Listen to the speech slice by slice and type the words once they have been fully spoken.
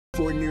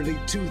For nearly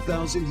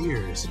 2,000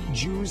 years,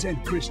 Jews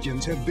and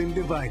Christians have been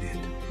divided.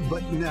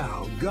 But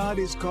now, God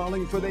is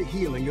calling for the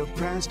healing of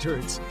past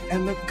hurts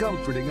and the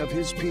comforting of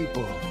His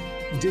people.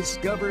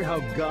 Discover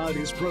how God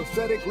is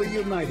prophetically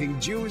uniting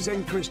Jews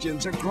and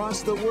Christians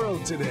across the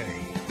world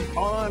today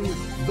on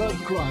The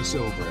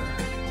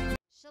Crossover.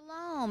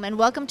 Shalom, and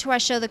welcome to our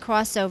show, The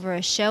Crossover,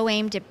 a show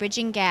aimed at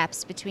bridging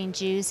gaps between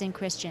Jews and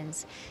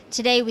Christians.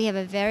 Today we have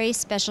a very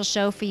special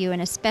show for you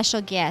and a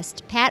special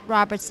guest. Pat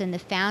Robertson, the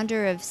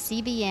founder of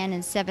CBN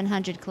and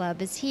 700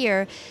 Club, is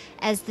here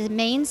as the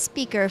main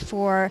speaker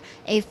for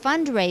a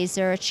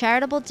fundraiser, a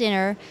charitable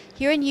dinner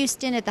here in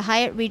Houston at the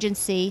Hyatt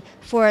Regency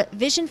for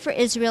Vision for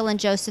Israel and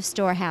Joseph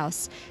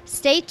Storehouse.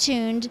 Stay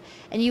tuned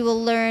and you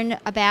will learn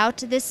about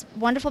this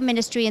wonderful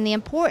ministry and the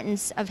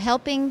importance of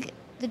helping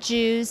the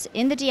Jews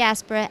in the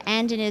diaspora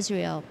and in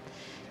Israel.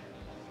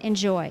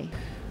 Enjoy.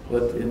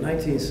 But in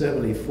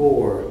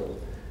 1974,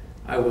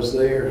 I was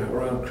there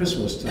around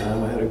Christmas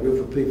time. I had a group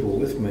of people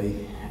with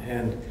me,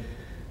 and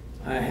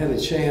I had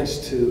a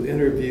chance to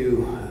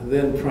interview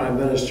then Prime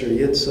Minister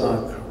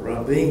Yitzhak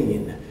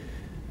Rabin.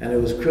 And it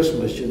was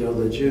Christmas. You know,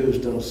 the Jews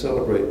don't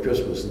celebrate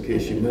Christmas, in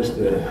case you missed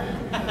that.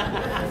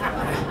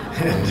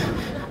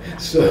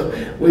 And so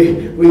we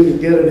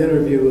could get an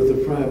interview with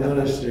the Prime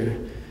Minister.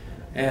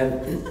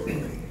 And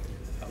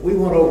we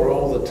went over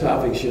all the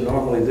topics you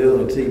normally do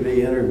in a TV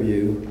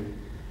interview.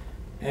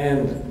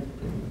 And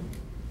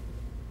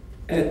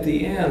at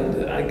the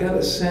end, I got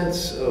a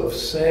sense of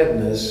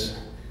sadness.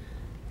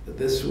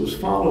 This was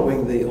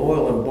following the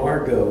oil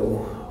embargo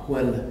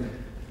when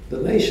the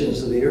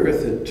nations of the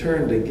earth had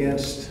turned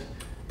against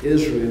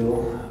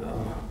Israel.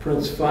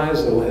 Prince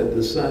Faisal had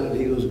decided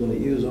he was going to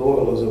use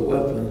oil as a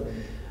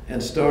weapon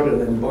and start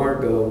an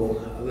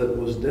embargo that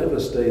was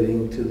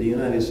devastating to the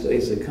United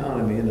States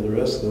economy and to the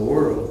rest of the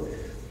world.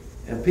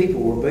 And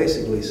people were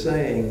basically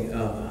saying,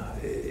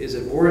 is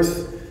it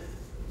worth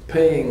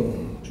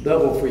paying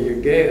double for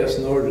your gas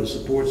in order to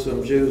support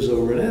some Jews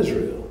over in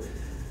Israel?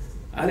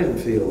 I didn't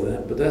feel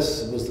that, but that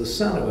was the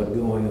sentiment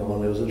going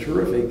on. There was a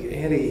terrific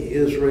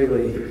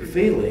anti-Israeli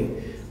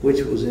feeling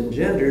which was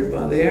engendered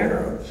by the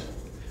Arabs.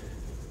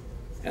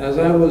 And as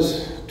I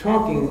was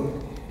talking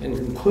and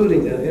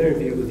concluding that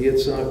interview with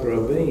Yitzhak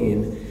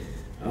Rabin,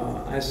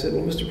 I said,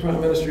 well, Mr. Prime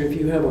Minister, if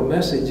you have a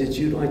message that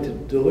you'd like to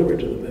deliver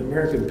to the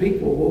American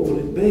people, what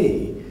would it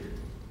be?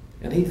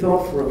 And he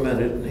thought for a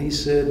minute, and he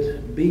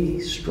said, be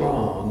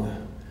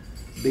strong,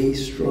 be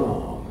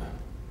strong.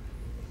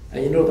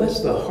 And you know,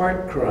 that's the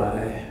heart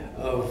cry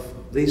of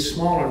these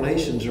smaller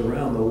nations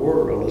around the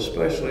world,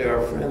 especially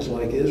our friends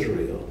like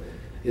Israel,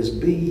 is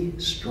be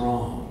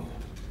strong.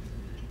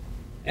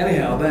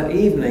 Anyhow, that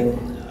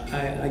evening,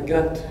 I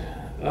got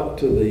up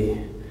to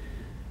the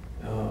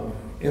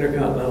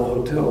Intercontinental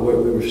Hotel where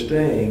we were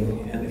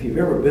staying, and if you've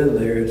ever been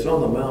there, it's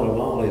on the Mount of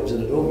Olives,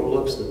 and it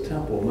overlooks the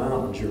Temple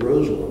Mount in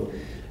Jerusalem,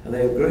 and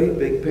they have great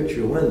big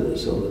picture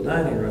windows. So in the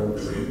dining room,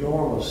 there's an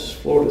enormous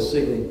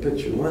floor-to-ceiling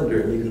picture window,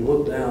 and you can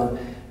look down,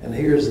 and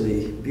here's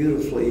the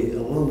beautifully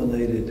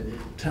illuminated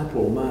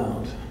Temple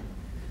Mount.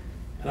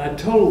 And I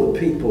told the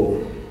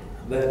people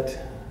that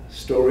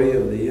story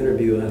of the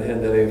interview I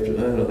had that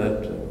afternoon, or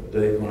that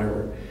day,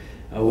 whenever,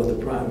 with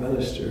the Prime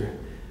Minister,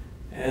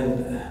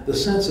 and the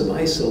sense of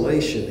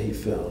isolation he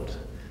felt,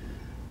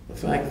 the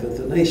fact that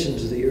the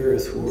nations of the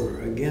earth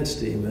were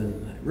against him,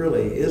 and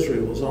really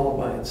Israel was all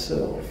by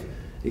itself,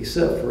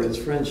 except for its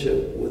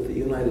friendship with the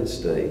United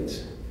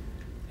States,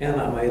 and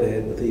I might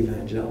add with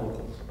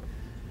evangelicals.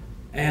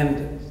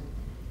 And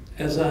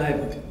as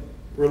I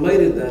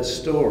related that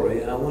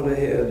story, I went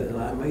ahead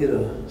and I made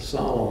a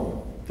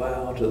solemn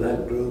vow to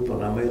that group,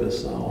 and I made a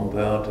solemn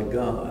vow to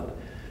God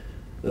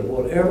that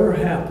whatever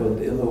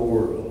happened in the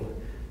world,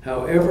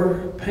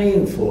 however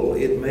painful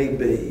it may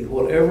be,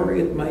 whatever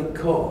it may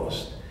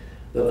cost,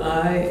 that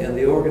I and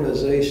the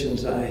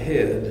organizations I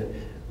had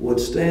would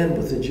stand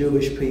with the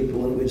Jewish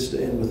people and we'd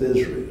stand with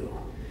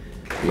Israel.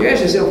 You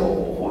ask yourself, well,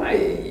 why?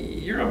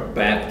 You're a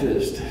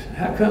Baptist.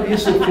 How come you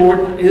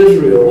support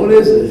Israel? What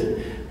is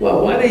it?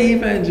 Well, why do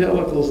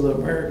evangelicals in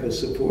America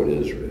support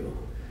Israel?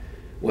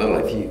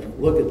 Well, if you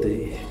look at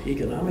the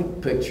economic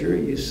picture,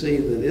 you see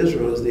that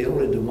Israel is the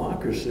only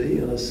democracy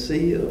in a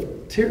sea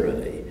of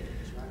tyranny.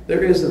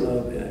 There isn't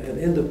an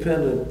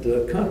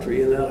independent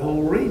country in that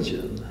whole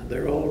region.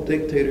 They're all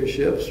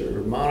dictatorships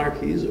or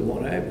monarchies or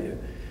what have you.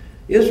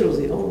 Israel's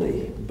the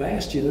only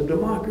bastion of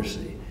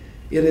democracy.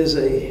 It is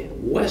a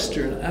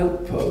Western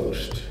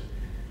outpost.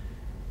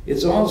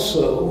 It's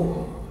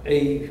also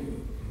a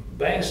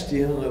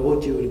bastion of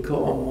what you would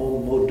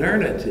call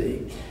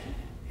modernity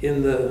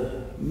in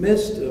the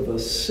midst of a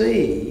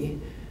sea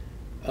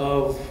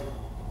of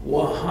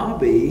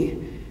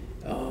Wahhabi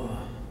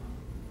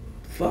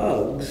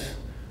thugs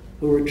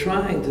who are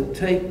trying to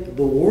take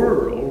the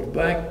world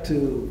back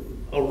to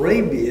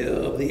Arabia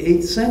of the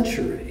 8th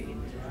century.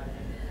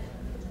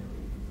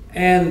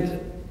 And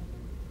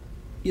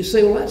you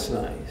say, well, that's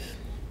nice.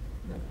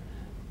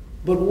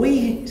 But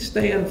we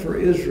stand for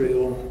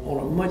Israel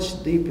on a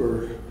much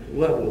deeper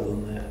level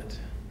than that.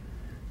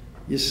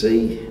 You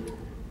see,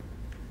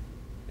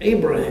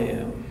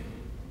 Abraham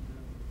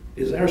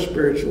is our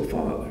spiritual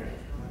father.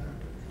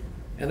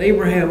 And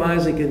Abraham,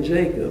 Isaac, and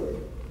Jacob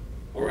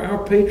are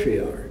our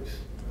patriarchs.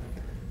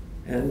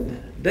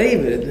 And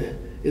David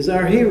is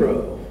our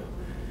hero.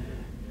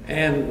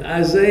 And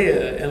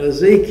Isaiah and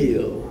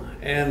Ezekiel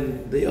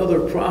and the other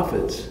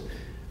prophets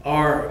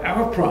are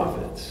our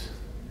prophets.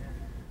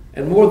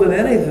 And more than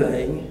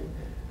anything,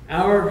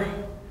 our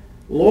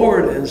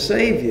Lord and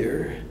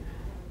Savior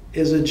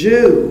is a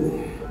Jew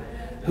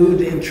who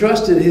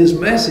entrusted his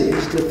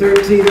message to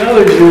 13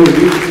 other Jews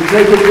to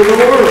take it to the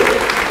world.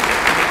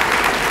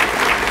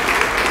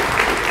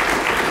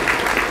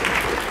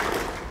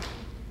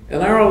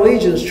 And our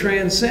allegiance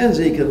transcends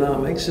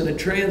economics and it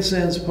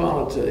transcends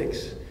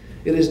politics.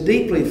 It is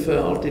deeply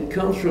felt, it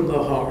comes from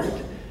the heart,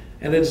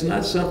 and it's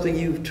not something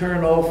you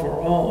turn off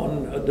or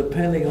on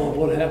depending on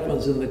what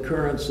happens in the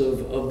currents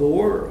of the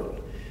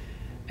world.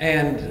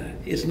 And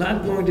it's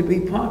not going to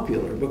be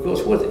popular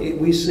because what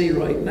we see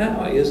right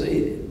now is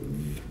a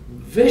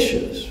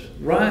vicious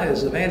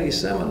rise of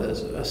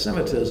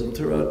anti-Semitism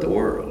throughout the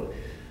world,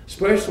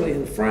 especially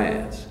in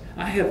France.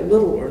 I have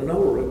little or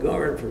no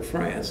regard for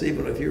France,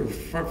 even if you're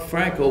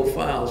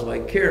Francophiles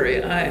like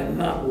Kerry. I am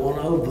not one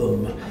of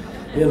them,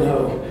 you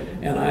know.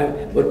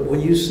 But when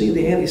you see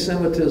the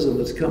anti-Semitism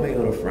that's coming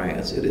out of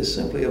France, it is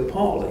simply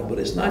appalling. But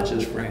it's not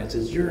just France;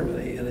 it's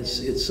Germany, and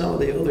it's some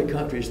of the other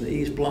countries in the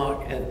East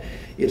Bloc, and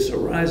it's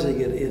arising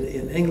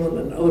in England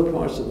and other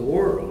parts of the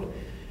world.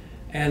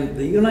 And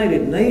the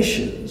United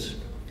Nations.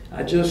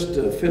 I just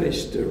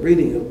finished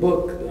reading a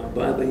book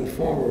by the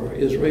former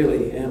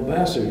Israeli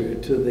ambassador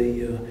to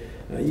the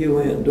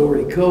UN,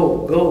 Dory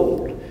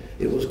Gold.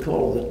 It was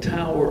called the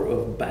Tower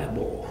of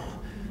Babel,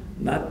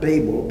 not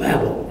Babel,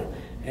 Babel.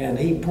 And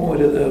he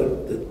pointed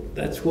out that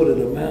that's what it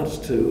amounts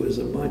to, is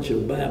a bunch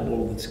of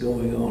babble that's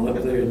going on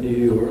up there in New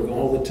York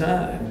all the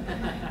time.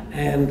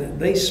 And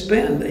they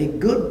spend a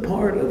good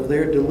part of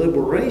their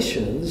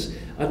deliberations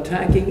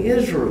attacking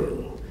Israel.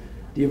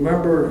 Do you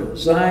remember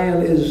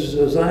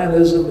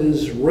Zionism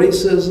is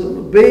racism?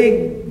 A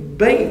big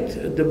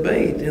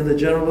debate in the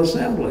General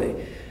Assembly.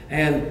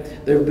 And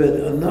there have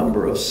been a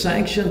number of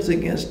sanctions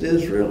against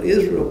Israel.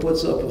 Israel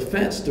puts up a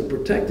fence to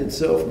protect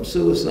itself from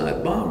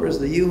suicide bombers.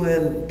 The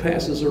UN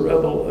passes a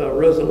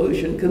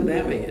resolution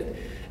condemning it.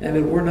 And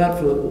if it were not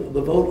for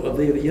the vote of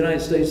the United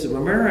States of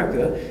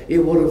America, it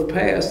would have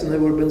passed and there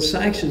would have been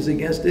sanctions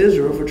against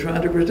Israel for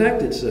trying to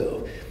protect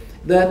itself.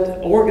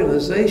 That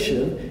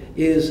organization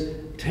is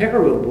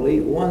terribly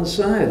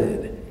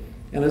one-sided.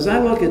 And as I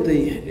look at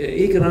the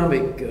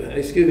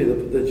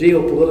the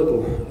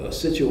geopolitical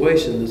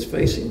situation that's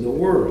facing the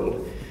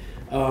world,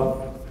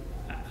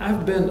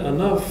 I've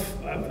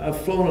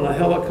flown in a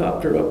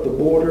helicopter up the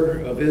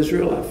border of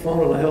Israel. I've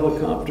flown in a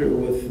helicopter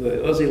with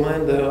Uzi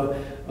Landau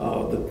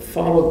that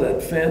followed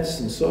that fence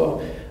and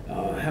saw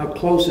how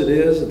close it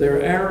is. There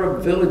are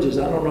Arab villages.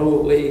 I don't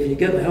know, if you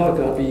get in the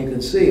helicopter you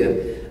can see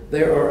it.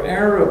 There are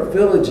Arab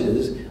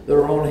villages that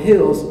are on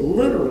hills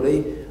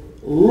literally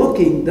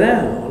looking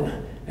down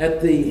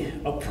at the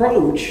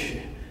approach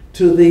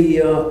to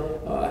the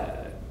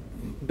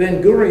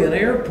Ben Gurion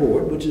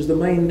Airport, which is the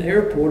main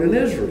airport in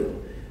Israel.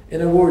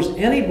 In other words,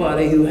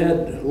 anybody who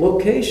had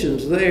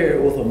locations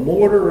there with a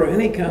mortar or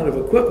any kind of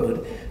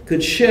equipment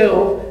could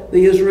shell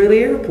the Israeli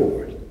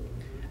airport.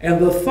 And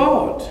the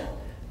thought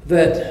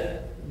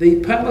that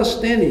the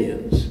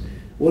Palestinians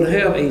would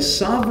have a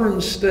sovereign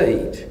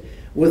state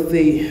with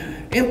the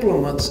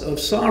implements of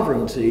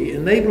sovereignty,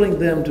 enabling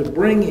them to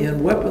bring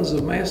in weapons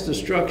of mass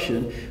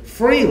destruction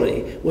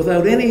freely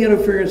without any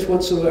interference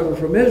whatsoever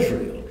from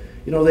Israel.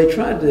 You know, they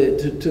tried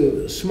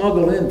to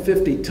smuggle in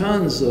 50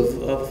 tons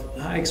of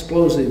high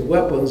explosive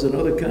weapons and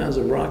other kinds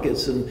of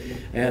rockets and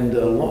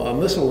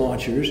missile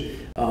launchers.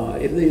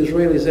 If the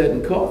Israelis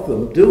hadn't caught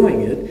them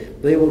doing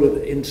it, they would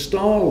have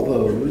installed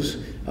those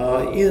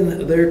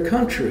in their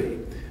country.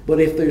 But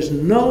if there's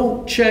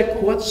no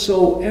check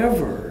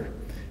whatsoever,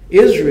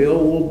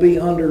 Israel will be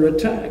under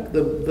attack.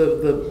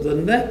 The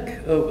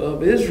neck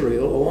of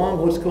Israel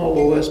along what's called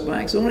the West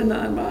Bank is only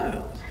 9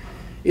 miles.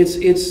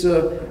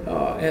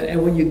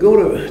 And when you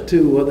go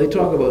to they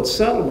talk about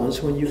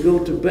settlements. When you go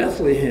to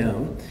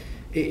Bethlehem,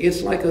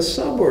 it's like a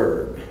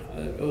suburb.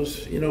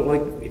 You know,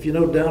 like if you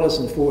know Dallas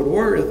and Fort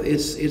Worth,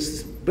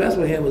 it's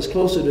Bethlehem is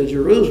closer to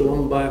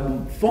Jerusalem by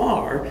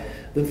far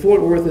than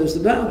Fort Worth is to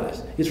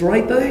Dallas. It's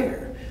right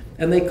there,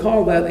 and they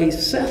call that a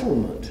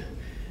settlement.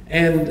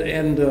 And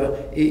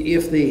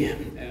if the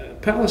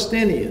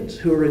Palestinians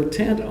who are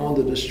intent on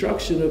the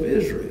destruction of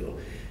Israel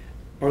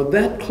are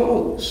that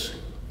close,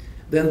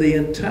 then the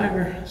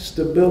entire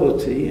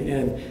stability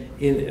and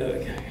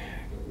the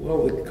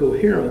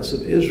coherence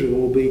of Israel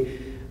will be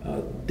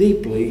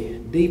deeply,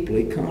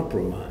 deeply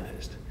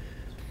compromised.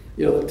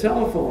 You know, the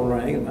telephone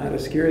rang, and I had a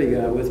security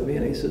guy with me,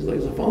 and he says,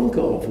 "There's a phone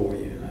call for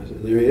you." I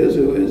said, "There is?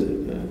 Who is it?"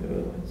 I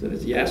said,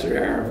 "It's Yasser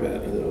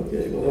Arafat." I said,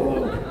 "Okay,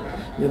 well,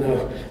 you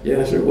know,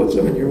 Yasser, what's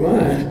on your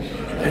mind?"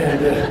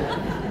 And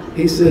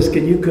he says,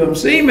 "Can you come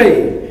see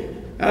me?"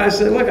 And I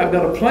said, look, I've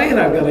got a plane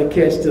I've got to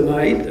catch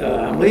tonight.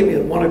 I'm leaving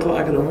at 1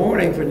 o'clock in the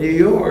morning for New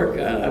York.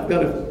 I've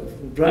got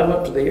to drive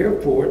up to the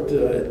airport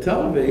at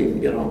Tel Aviv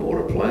and get on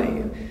board a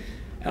plane.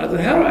 And I said,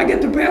 how do I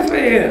get to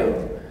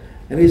Bethlehem?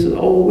 And he said,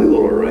 oh, we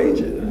will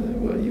arrange it. I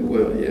said, well, you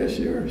will, yeah,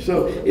 sure.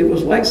 So it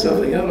was like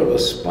something out of a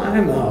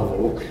spy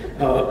novel.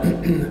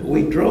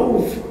 We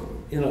drove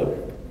in a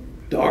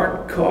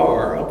dark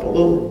car up a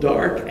little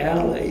dark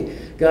alley,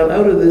 got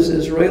out of this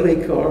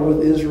Israeli car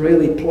with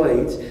Israeli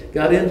plates,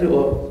 got into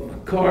a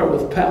car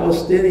with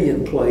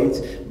Palestinian plates,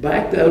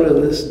 backed out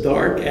of this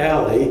dark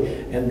alley,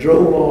 and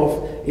drove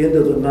off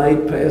into the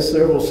night past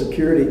several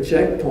security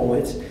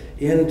checkpoints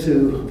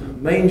into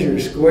Manger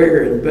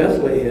Square in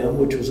Bethlehem,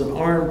 which was an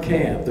armed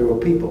camp. There were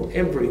people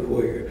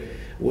everywhere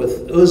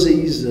with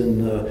Uzis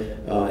and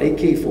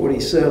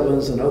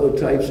AK-47s and other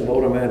types of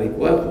automatic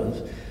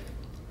weapons.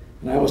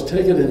 And I was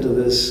taken into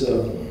this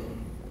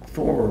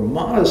former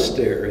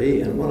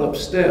monastery and went up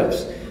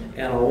steps,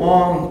 and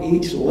along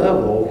each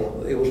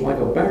level, it was like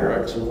a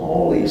barracks with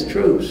all these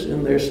troops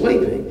in there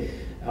sleeping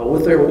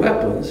with their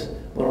weapons,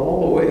 went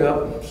all the way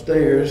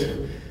upstairs,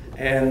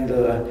 and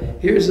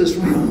here's this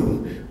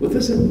room with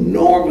this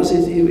enormous,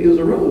 it was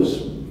a room that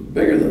was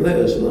bigger than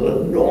this, with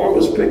an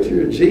enormous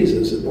picture of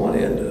Jesus at one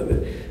end of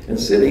it, and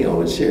sitting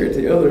on a chair at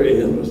the other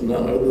end was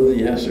none other than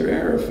Yasser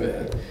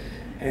Arafat.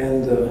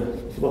 And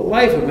for the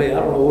life of me, I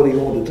don't know what he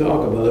wanted to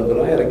talk about, but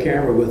I had a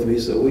camera with me,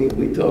 so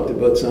we talked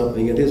about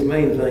something, and his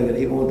main thing that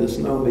he wanted to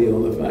snow me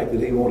on the fact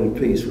that he wanted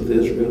peace with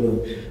Israel,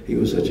 and he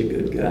was such a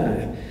good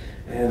guy.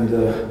 And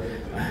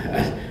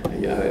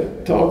I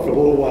talked for a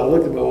little while,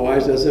 looked at my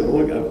wife, and I said,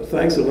 well, look,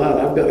 thanks a lot,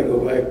 I've got to go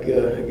back,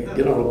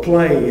 get on a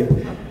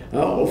plane.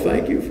 Oh,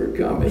 thank you for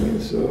coming.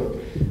 And so,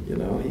 you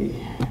know,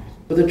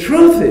 but the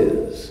truth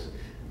is,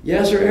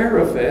 Yasser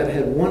Arafat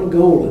had one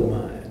goal in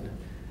mind,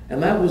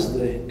 and that was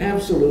the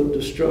absolute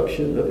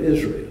destruction of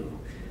Israel.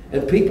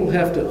 And people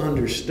have to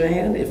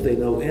understand, if they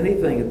know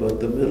anything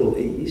about the Middle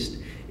East,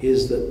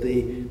 is that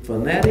the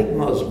fanatic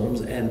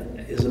Muslims, and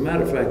as a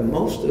matter of fact,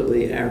 most of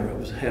the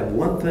Arabs, have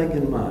one thing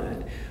in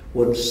mind.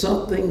 When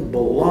something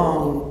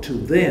belongs to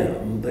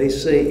them, they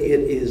say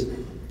it is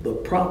the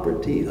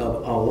property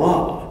of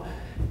Allah,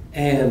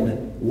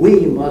 and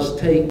we must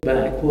take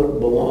back what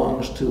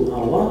belongs to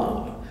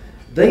Allah.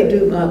 They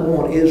do not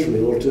want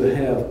Israel to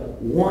have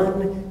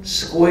 1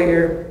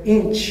 square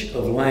inch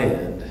of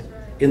land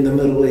in the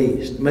Middle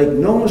East. Make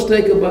no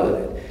mistake about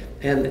it.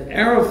 And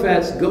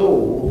Arafat's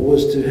goal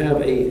was to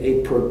have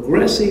a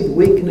progressive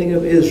weakening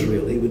of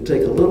Israel. He would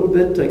take a little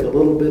bit, take a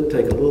little bit,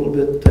 take a little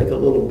bit, take a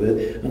little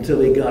bit,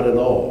 until he got it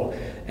all.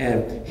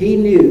 And he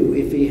knew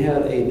if he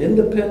had an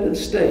independent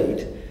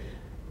state,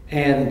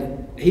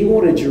 and he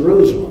wanted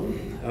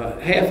Jerusalem,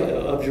 half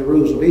of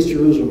Jerusalem, East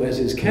Jerusalem, as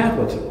his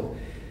capital.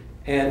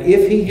 And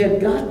if he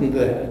had gotten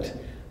that,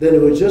 then it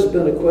would just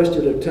been a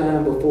question of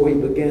time before he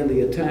began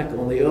the attack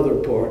on the other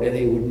part, and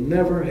he would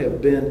never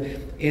have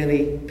been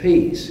any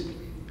peace.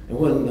 And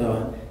when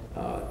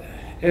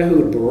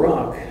Ehud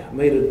Barak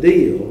made a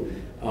deal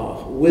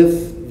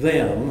with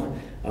them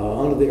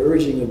under the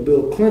urging of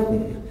Bill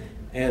Clinton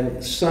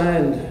and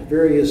signed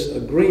various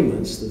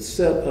agreements that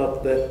set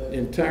up that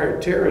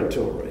entire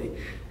territory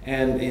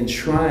and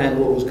enshrined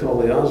what was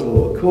called the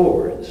Oslo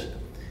Accords,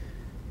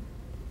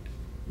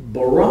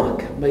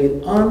 Barak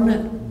made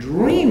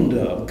undreamed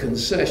of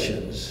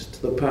concessions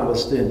to the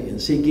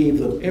Palestinians. He gave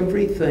them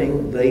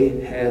everything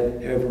they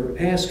had ever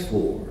asked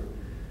for.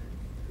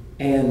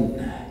 And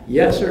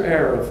Yasser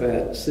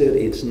Arafat said,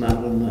 it's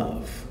not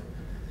enough.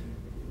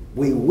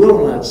 We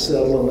will not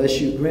settle unless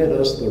you grant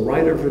us the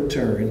right of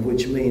return,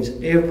 which means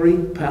every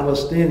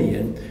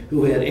Palestinian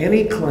who had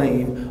any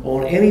claim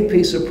on any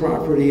piece of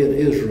property in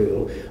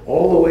Israel,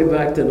 all the way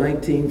back to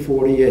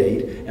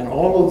 1948, and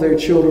all of their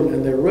children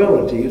and their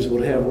relatives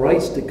would have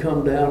rights to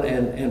come down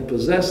and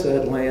possess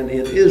that land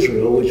in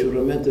Israel, which would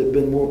have meant there had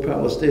been more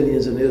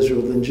Palestinians in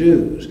Israel than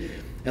Jews.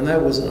 And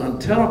that was an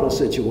untenable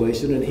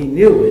situation, and he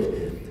knew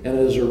it. And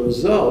as a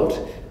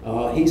result,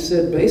 he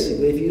said,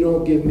 basically, if you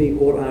don't give me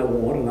what I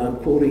want, and I'm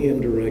quoting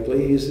him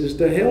directly, he says,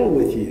 to hell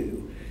with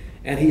you.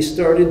 And he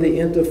started the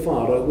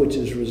Intifada, which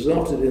has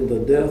resulted in the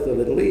death of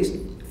at least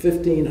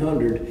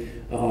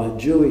 1,500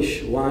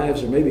 Jewish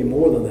lives, or maybe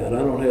more than that. I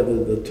don't have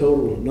the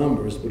total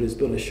numbers, but it's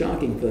been a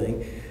shocking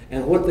thing.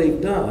 And what they've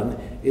done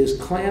is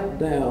clamp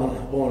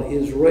down on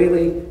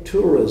Israeli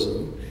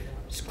tourism.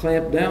 It's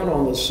clamped down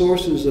on the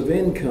sources of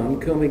income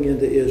coming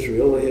into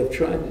Israel. They have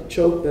tried to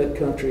choke that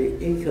country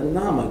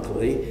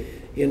economically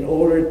in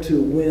order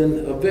to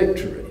win a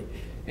victory.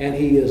 And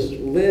he has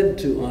led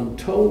to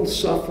untold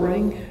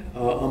suffering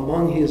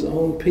among his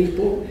own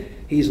people.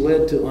 He's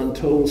led to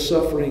untold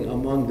suffering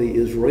among the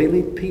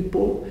Israeli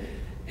people.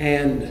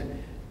 And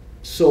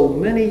so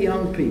many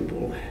young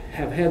people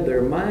have had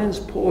their minds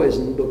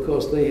poisoned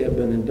because they have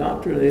been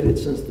indoctrinated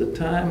since the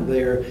time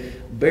they're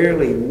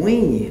barely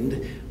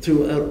weaned.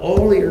 Throughout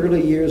all the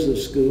early years of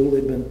school,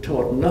 they've been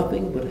taught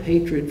nothing but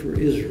hatred for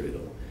Israel.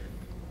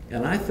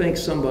 And I think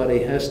somebody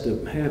has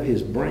to have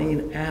his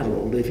brain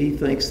addled if he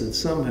thinks that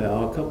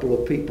somehow a couple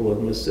of people are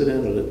going to sit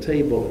down at a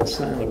table and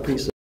sign a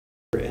piece of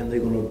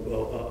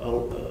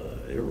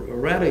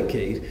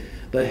eradicate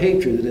the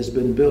hatred that has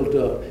been built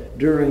up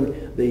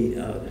during the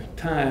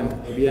time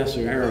of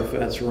Yasser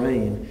Arafat's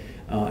reign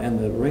and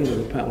the reign of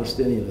the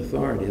Palestinian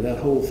Authority. That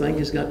whole thing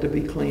has got to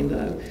be cleaned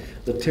out.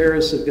 The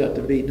terrorists have got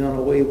to be done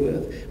away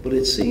with. But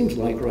it seems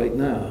like right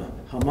now,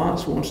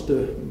 Hamas wants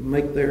to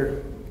make their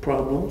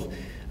problems.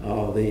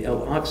 The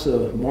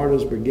Al-Aqsa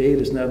Martyrs Brigade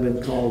has now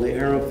been called the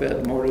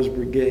Arafat Martyrs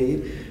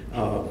Brigade.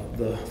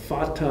 The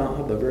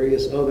Fatah, the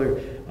various other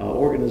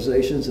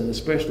organizations, and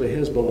especially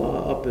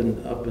Hezbollah up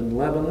in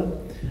Lebanon,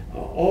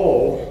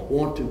 all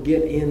want to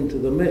get into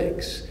the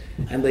mix.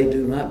 And they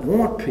do not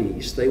want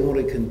peace. They want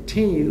to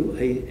continue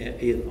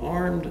an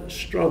armed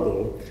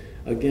struggle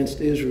against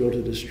Israel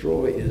to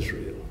destroy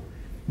Israel.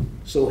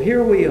 So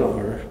here we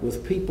are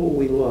with people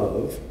we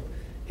love.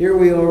 Here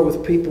we are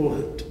with people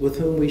with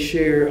whom we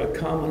share a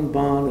common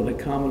bond and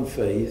a common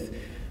faith.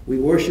 We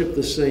worship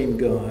the same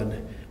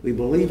God. We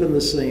believe in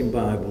the same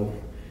Bible.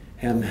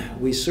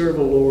 And we serve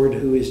a Lord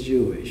who is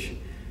Jewish.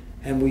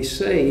 And we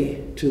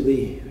say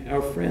to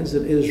our friends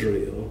in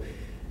Israel,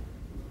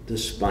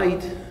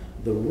 despite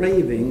the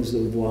ravings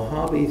of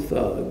Wahhabi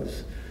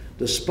thugs,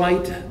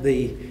 despite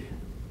the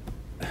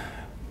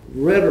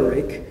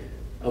rhetoric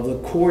of the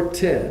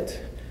quartet,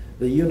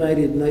 the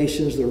United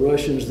Nations, the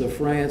Russians, the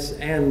France,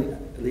 and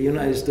the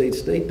United States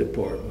State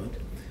Department,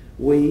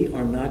 we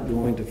are not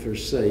going to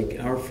forsake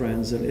our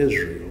friends in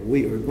Israel.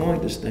 We are going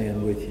to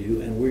stand with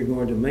you, and we're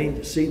going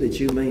to see that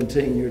you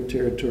maintain your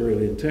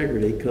territorial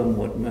integrity come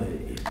what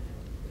may.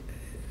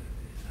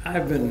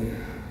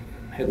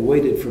 Had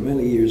waited for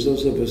many years.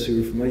 Those of us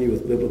who are familiar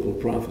with biblical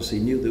prophecy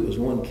knew there was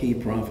one key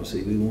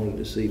prophecy we wanted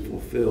to see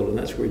fulfilled, and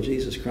that's where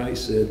Jesus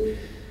Christ said,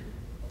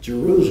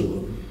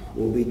 Jerusalem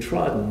will be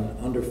trodden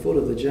underfoot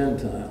of the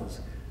Gentiles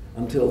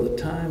until the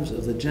times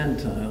of the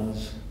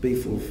Gentiles be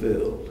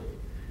fulfilled.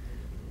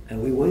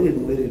 And we waited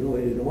and waited and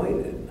waited and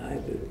waited. I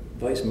had the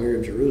vice mayor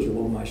of Jerusalem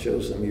on my show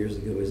some years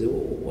ago. He said,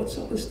 well, what's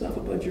all this stuff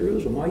about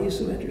Jerusalem? Why are you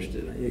so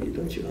interested?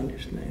 Don't you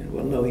understand?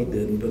 Well, no, he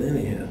didn't, but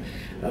anyhow.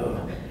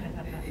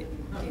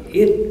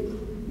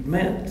 It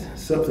meant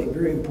something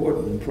very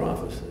important in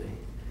prophecy,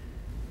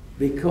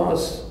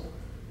 because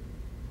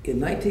in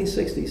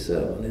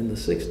 1967, in the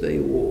Six-Day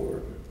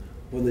War,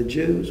 when the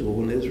Jews,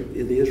 when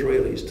the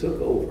Israelis took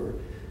over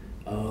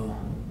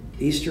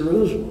East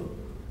Jerusalem,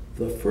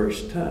 the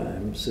first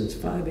time since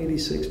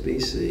 586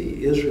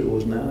 BC, Israel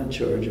was now in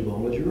charge of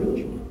all of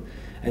Jerusalem.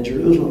 And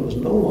Jerusalem was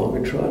no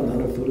longer trodden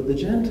underfoot of the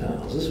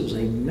Gentiles. This was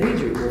a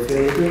major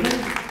prophetic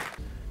event.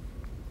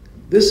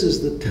 This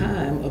is the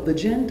time of the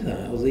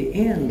Gentiles, the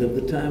end of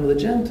the time of the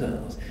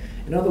Gentiles.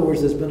 In other words,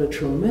 there's been a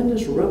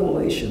tremendous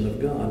revelation of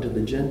God to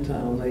the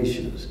Gentile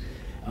nations.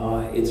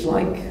 It's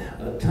like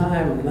a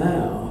time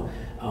now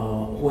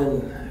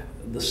when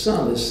the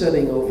sun is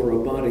setting over a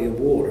body of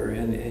water,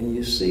 and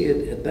you see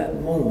it at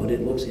that moment.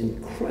 It looks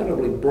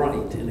incredibly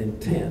bright and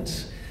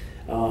intense.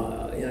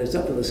 It's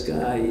up in the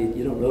sky.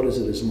 You don't notice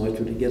it as much,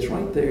 but it gets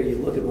right there. You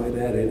look right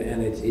at it,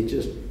 and it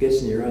just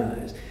gets in your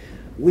eyes.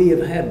 We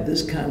have had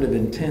this kind of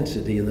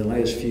intensity in the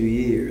last few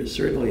years,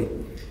 certainly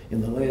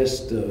in the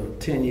last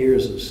 10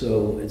 years or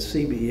so at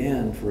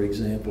CBN, for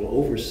example,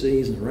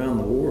 overseas and around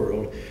the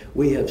world.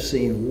 We have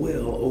seen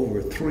well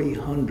over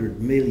 300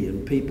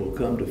 million people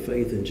come to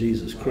faith in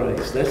Jesus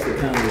Christ. That's the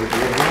kind of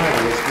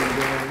revival that's been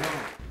going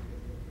on.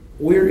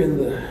 We're in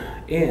the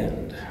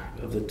end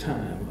of the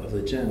time of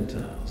the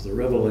Gentiles, the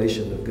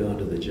revelation of God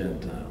to the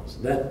Gentiles.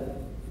 That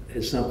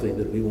is something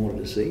that we wanted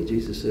to see.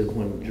 Jesus said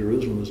when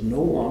Jerusalem is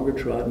no longer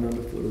trodden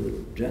underfoot of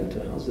the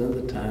Gentiles, then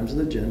the times of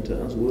the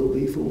Gentiles will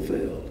be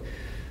fulfilled.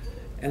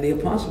 And the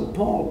Apostle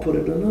Paul put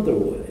it another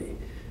way.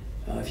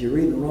 If you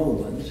read in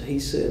Romans, he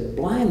said,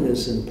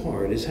 blindness in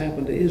part has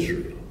happened to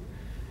Israel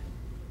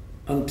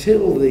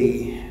until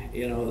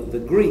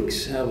the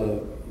Greeks have a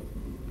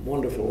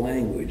wonderful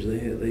language.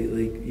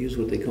 They use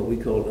what we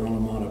call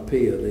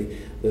onomatopoeia.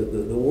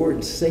 The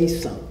word say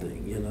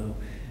something,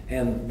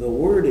 And the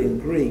word in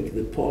Greek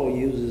that Paul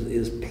uses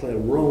is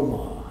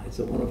pleroma. It's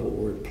a wonderful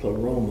word,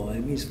 pleroma.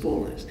 It means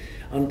fullness.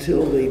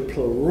 Until the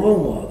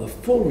pleroma, the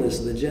fullness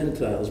of the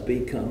Gentiles, be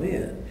come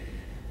in.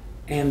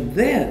 And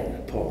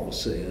then, Paul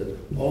said,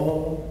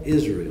 all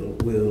Israel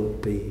will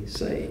be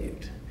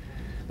saved.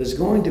 There's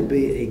going to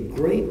be a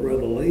great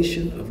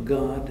revelation of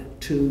God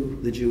to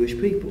the Jewish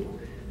people.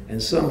 And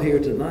some here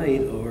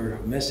tonight are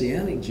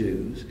Messianic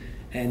Jews,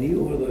 and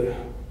you are the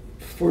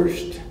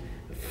first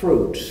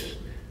fruits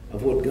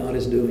of what God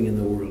is doing in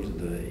the world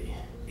today.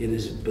 It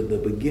is the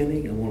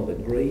beginning of one of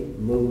the great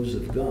moves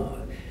of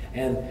God.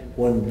 And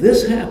when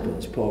this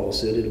happens, Paul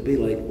said, it'll be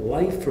like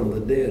life from the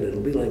dead. It'll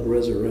be like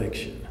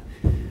resurrection.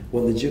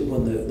 When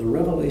the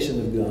revelation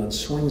of God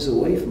swings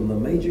away from the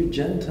major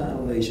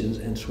Gentile nations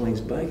and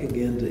swings back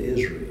again to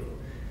Israel.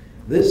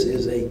 This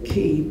is a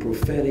key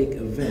prophetic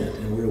event,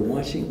 and we're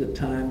watching the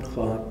time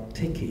clock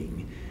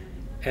ticking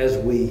as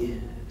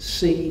we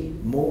see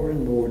more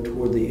and more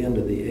toward the end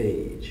of the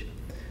age.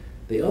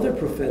 The other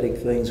prophetic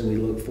things we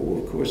look for,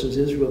 of course, is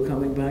Israel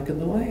coming back in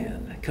the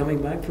land.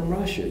 coming back from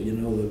Russia. You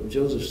know, the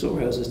Joseph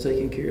Storehouse is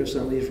taking care of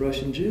some of these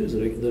Russian Jews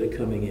that are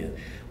coming in.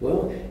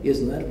 Well,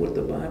 isn't that what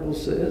the Bible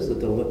says? That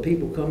the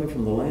people coming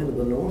from the land of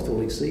the north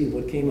will exceed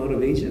what came out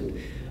of Egypt?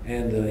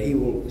 And he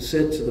will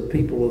said to the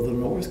people of the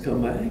north,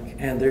 come back,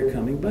 and they're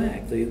coming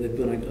back. They've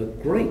been a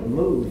great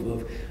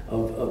move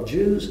of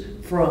Jews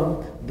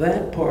from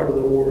that part of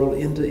the world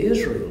into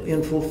Israel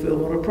in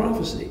fulfillment of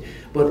prophecy.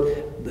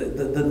 But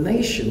the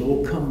nation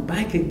will come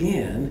back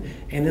again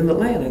and in the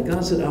land. And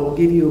God said, I will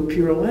give you a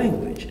pure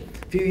language.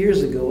 A few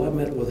years ago, I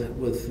met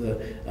with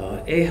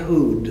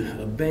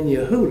Ehud ben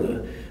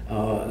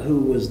Yehuda,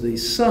 who was the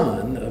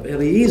son of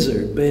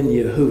Eliezer ben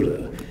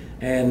Yehuda.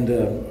 And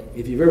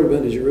if you've ever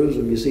been to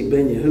Jerusalem, you see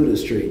Ben Yehuda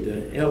Street.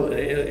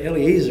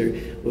 Eliezer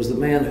was the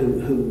man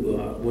who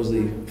was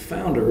the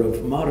founder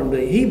of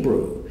modern-day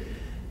Hebrew.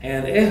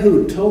 And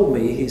Ehud told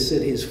me, he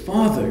said his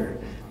father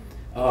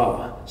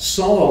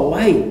saw a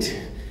light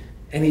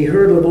and he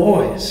heard a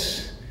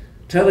voice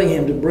telling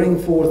him to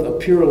bring forth a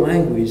pure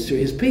language to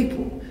his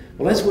people.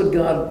 Well, that's what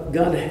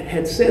God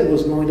had said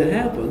was going to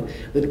happen,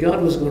 that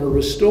God was going to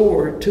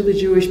restore to the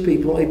Jewish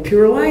people a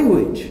pure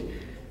language.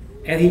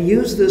 And he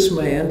used this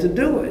man to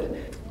do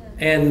it.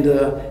 And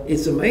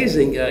it's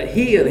amazing.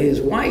 He and his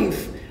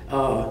wife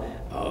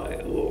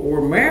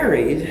were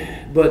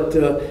married, but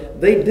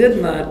they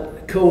did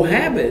not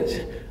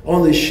cohabit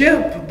on the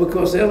ship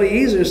because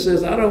Eliezer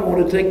says, I don't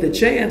want to take the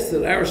chance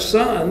that our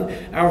son,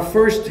 our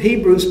first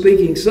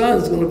Hebrew-speaking son,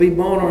 is going to be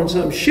born on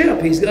some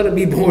ship. He's got to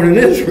be born in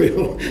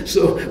Israel.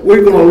 So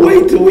we're going to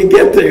wait till we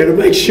get there to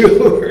make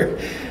sure.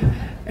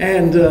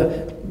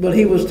 And but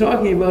he was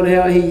talking about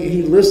how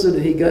he listed,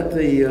 he got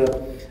the,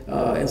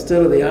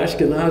 instead of the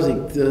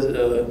Ashkenazi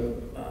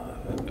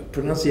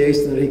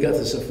pronunciation, that he got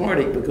the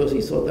Sephardic because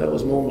he thought that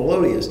was more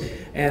melodious.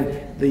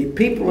 And the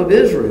people of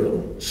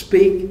Israel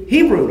speak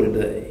Hebrew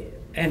today.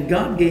 And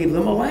God gave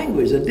them a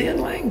language, a dead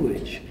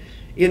language.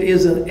 It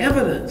is an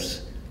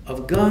evidence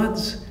of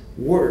God's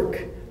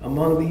work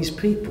among these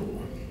people.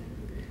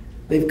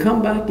 They've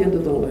come back into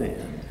the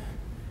land.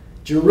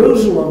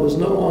 Jerusalem is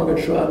no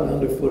longer trodden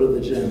underfoot of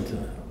the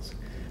Gentiles.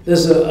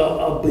 There's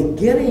a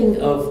beginning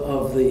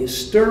of the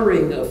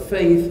stirring of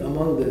faith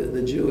among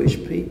the Jewish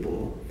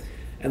people.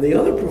 And the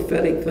other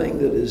prophetic thing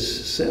that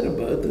is said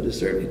about that is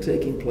certainly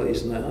taking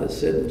place now, it's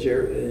said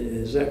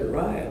in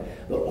Zechariah,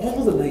 that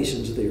all the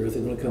nations of the earth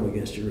are going to come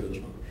against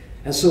Jerusalem.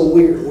 And so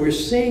we're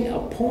seeing a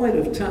point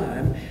of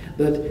time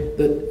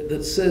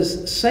that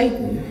says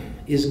Satan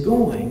is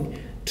going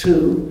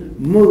to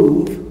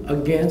move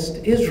against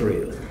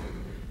Israel.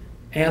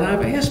 And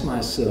I've asked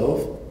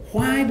myself,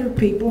 why do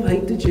people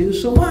hate the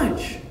Jews so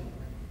much?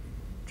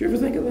 Did you ever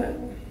think of that?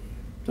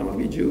 Some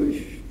of you Jewish,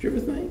 did you ever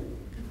think?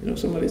 You know,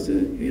 somebody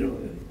said, you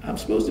know, I'm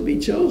supposed to be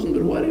chosen,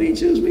 but why did he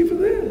choose me for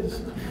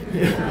this?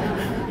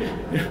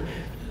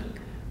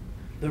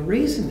 The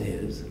reason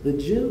is the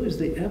Jew is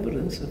the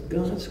evidence of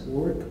God's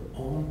work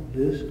on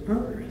this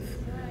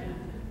earth.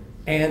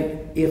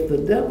 And if the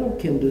devil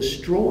can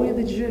destroy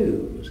the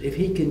Jews, if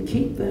he can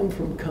keep them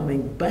from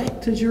coming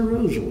back to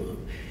Jerusalem,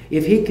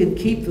 if he can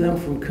keep them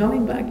from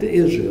coming back to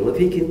Israel, if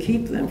he can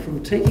keep them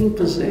from taking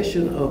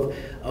possession of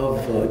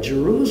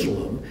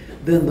Jerusalem,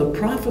 then the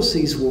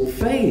prophecies will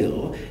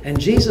fail and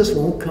Jesus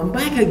won't come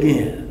back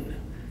again.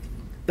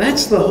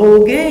 That's the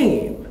whole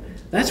game.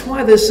 That's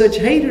why there's such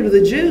hatred of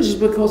the Jews, is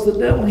because the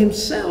devil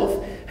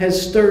himself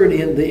has stirred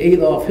in the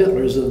Adolf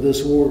Hitlers of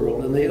this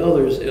world and the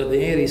others,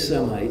 the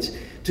anti-Semites,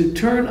 to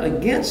turn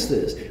against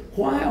this.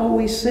 Why are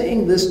we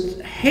seeing this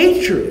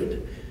hatred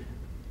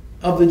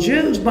of the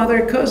Jews by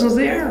their cousins,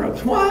 the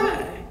Arabs?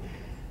 Why?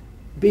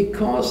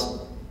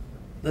 Because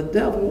the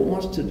devil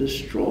wants to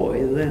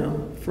destroy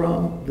them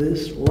from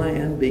this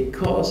land,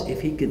 because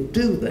if he can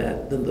do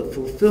that, then the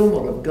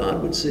fulfillment of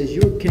God, which says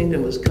your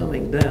kingdom is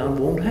coming down,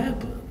 won't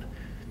happen.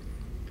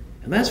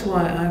 And that's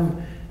why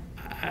I'm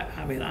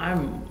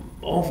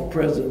all for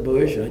President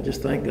Bush. I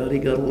just thank God he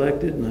got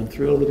elected, and I'm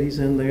thrilled that he's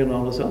in there and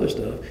all this other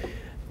stuff.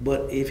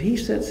 But if he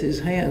sets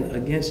his hand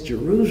against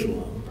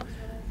Jerusalem,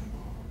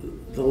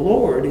 the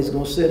Lord is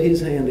going to set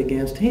his hand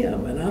against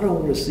him, and I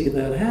don't want to see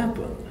that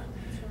happen.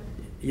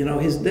 You know,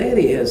 his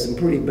daddy had some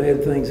pretty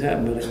bad things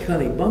happen at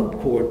Cunningham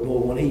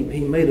when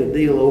he made a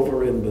deal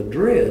over in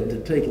Madrid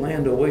to take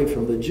land away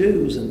from the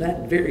Jews, and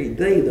that very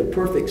day the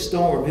perfect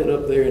storm hit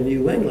up there in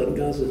New England.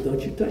 God says, don't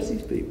you touch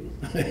these people.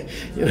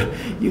 You know,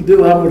 you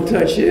do, I'm going to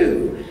touch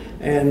you.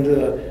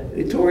 And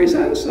he tore his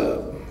house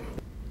up.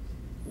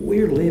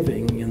 We're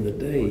living in the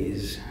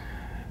days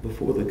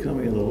before the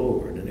coming of the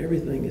Lord, and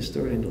everything is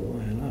starting to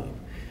line up.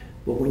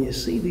 But when you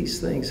see these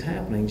things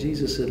happening,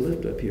 Jesus said,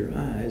 lift up your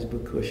eyes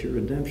because your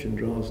redemption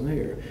draws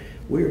near.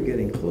 We're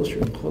getting closer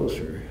and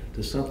closer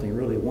to something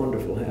really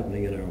wonderful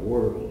happening in our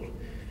world.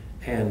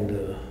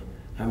 And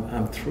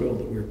I'm thrilled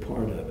that we're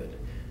part of it.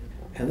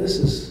 And this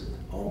is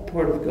all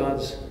part of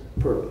God's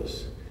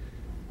purpose.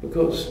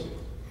 Because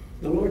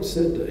the Lord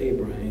said to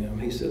Abraham,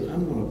 he said,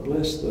 I'm going to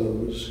bless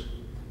those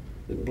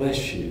that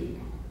bless you,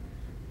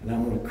 and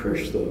I'm going to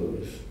curse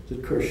those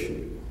that curse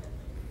you.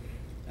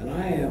 And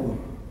I am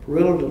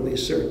relatively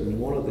certain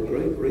one of the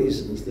great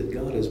reasons that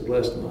God has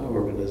blessed my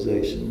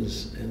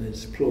organizations, and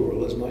it's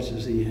plural as much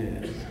as he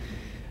has,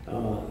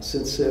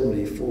 since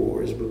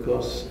 74 is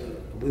because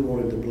we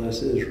wanted to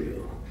bless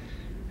Israel.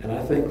 And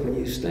I think when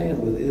you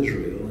stand with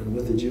Israel and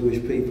with the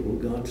Jewish people,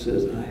 God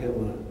says, I have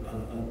a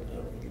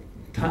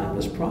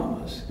timeless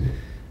promise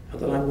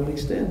that I'm going to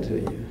extend to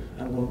you.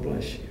 I'm going to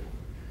bless you.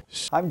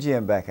 I'm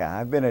Jim Becca.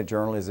 I've been a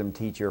journalism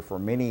teacher for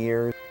many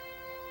years.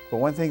 But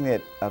one thing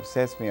that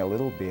upsets me a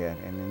little bit,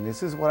 and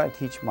this is what I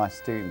teach my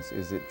students,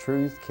 is that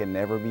truth can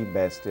never be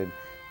bested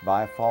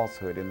by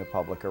falsehood in the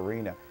public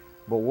arena.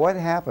 But what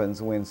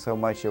happens when so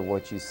much of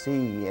what you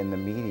see in the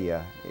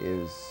media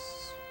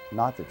is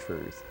not the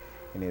truth,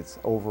 and it's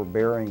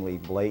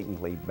overbearingly,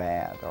 blatantly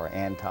bad or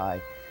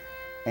anti-good?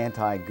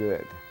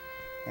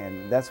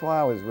 And that's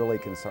why I was really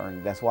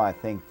concerned. That's why I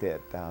think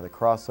that the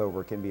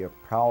crossover can be a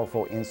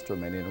powerful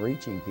instrument in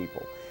reaching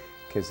people,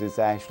 because it's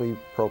actually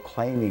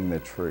proclaiming the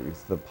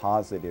truth, the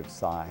positive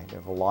side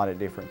of a lot of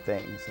different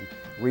things, and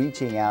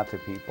reaching out to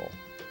people.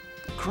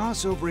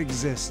 Crossover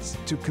exists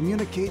to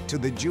communicate to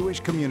the Jewish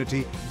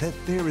community that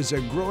there is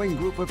a growing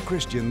group of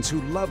Christians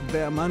who love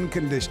them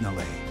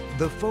unconditionally.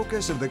 The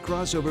focus of the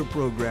Crossover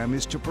program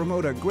is to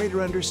promote a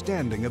greater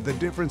understanding of the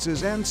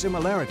differences and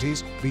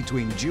similarities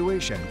between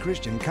Jewish and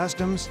Christian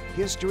customs,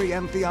 history,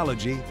 and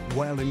theology,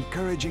 while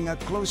encouraging a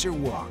closer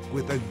walk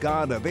with the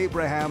God of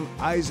Abraham,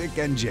 Isaac,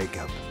 and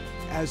Jacob.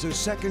 As a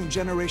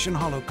second-generation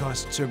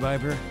Holocaust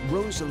survivor,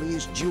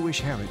 Rosalie's Jewish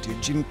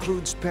heritage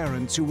includes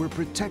parents who were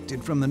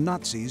protected from the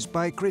Nazis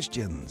by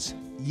Christians.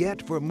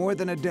 Yet for more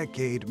than a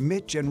decade,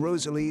 Mitch and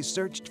Rosalie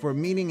searched for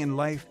meaning in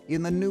life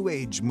in the New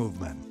Age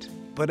movement.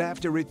 But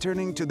after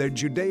returning to their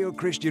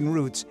Judeo-Christian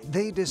roots,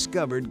 they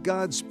discovered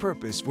God's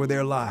purpose for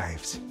their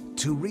lives: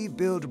 to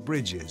rebuild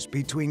bridges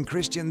between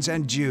Christians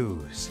and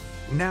Jews.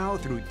 Now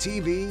through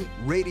TV,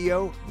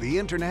 radio, the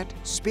internet,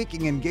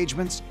 speaking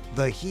engagements,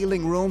 the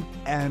healing room,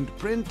 and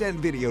print and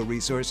video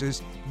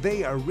resources,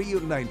 they are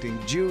reuniting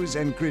Jews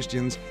and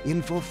Christians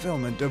in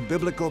fulfillment of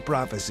biblical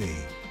prophecy.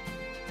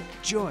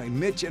 Join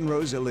Mitch and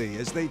Rosalie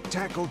as they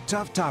tackle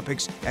tough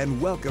topics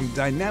and welcome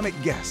dynamic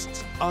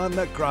guests on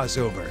The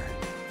Crossover.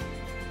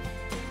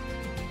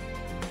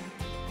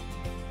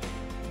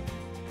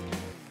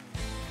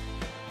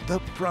 The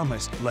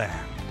Promised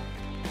Land.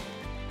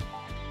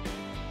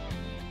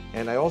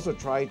 And I also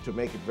tried to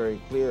make it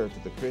very clear to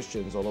the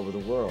Christians all over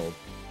the world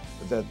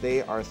that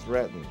they are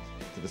threatened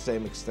to the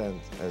same extent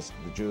as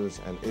the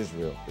Jews and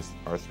Israel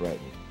are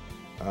threatened.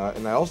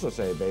 And I also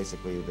say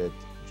basically that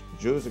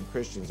Jews and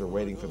Christians are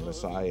waiting for the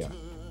Messiah,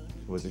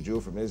 who is a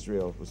Jew from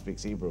Israel who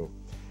speaks Hebrew.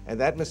 And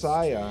that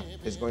Messiah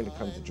is going to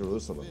come to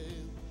Jerusalem.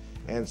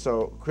 And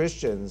so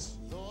Christians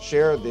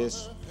share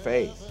this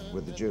faith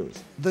with the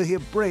Jews. The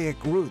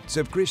Hebraic roots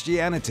of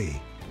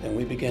Christianity. And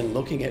we began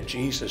looking at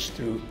Jesus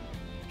through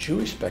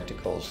Jewish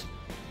spectacles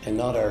and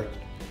not our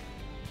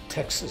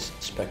Texas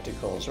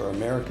spectacles or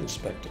American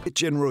spectacles.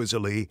 Mitch and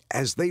Rosalie,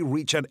 as they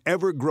reach an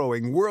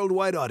ever-growing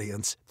worldwide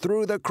audience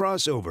through The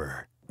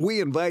Crossover. We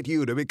invite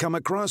you to become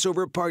a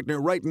Crossover partner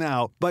right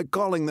now by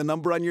calling the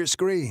number on your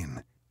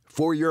screen.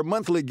 For your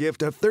monthly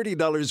gift of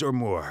 $30 or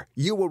more,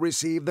 you will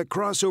receive the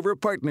Crossover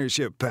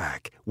Partnership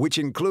Pack, which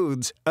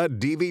includes a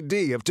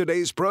DVD of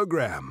today's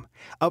program,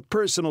 a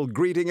personal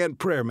greeting and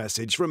prayer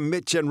message from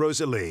Mitch and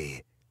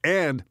Rosalie,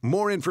 and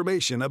more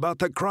information about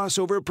the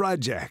Crossover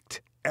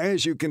Project.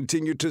 As you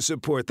continue to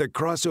support the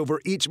Crossover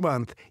each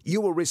month,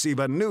 you will receive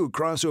a new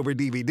Crossover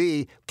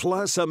DVD,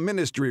 plus a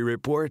ministry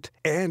report,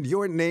 and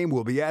your name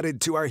will be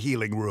added to our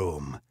healing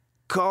room.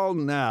 Call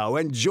now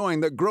and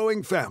join the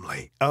growing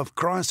family of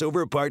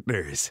Crossover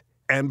partners.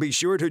 And be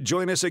sure to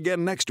join us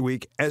again next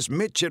week as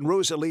Mitch and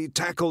Rosalie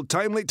tackle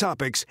timely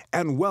topics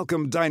and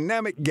welcome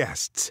dynamic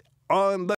guests on The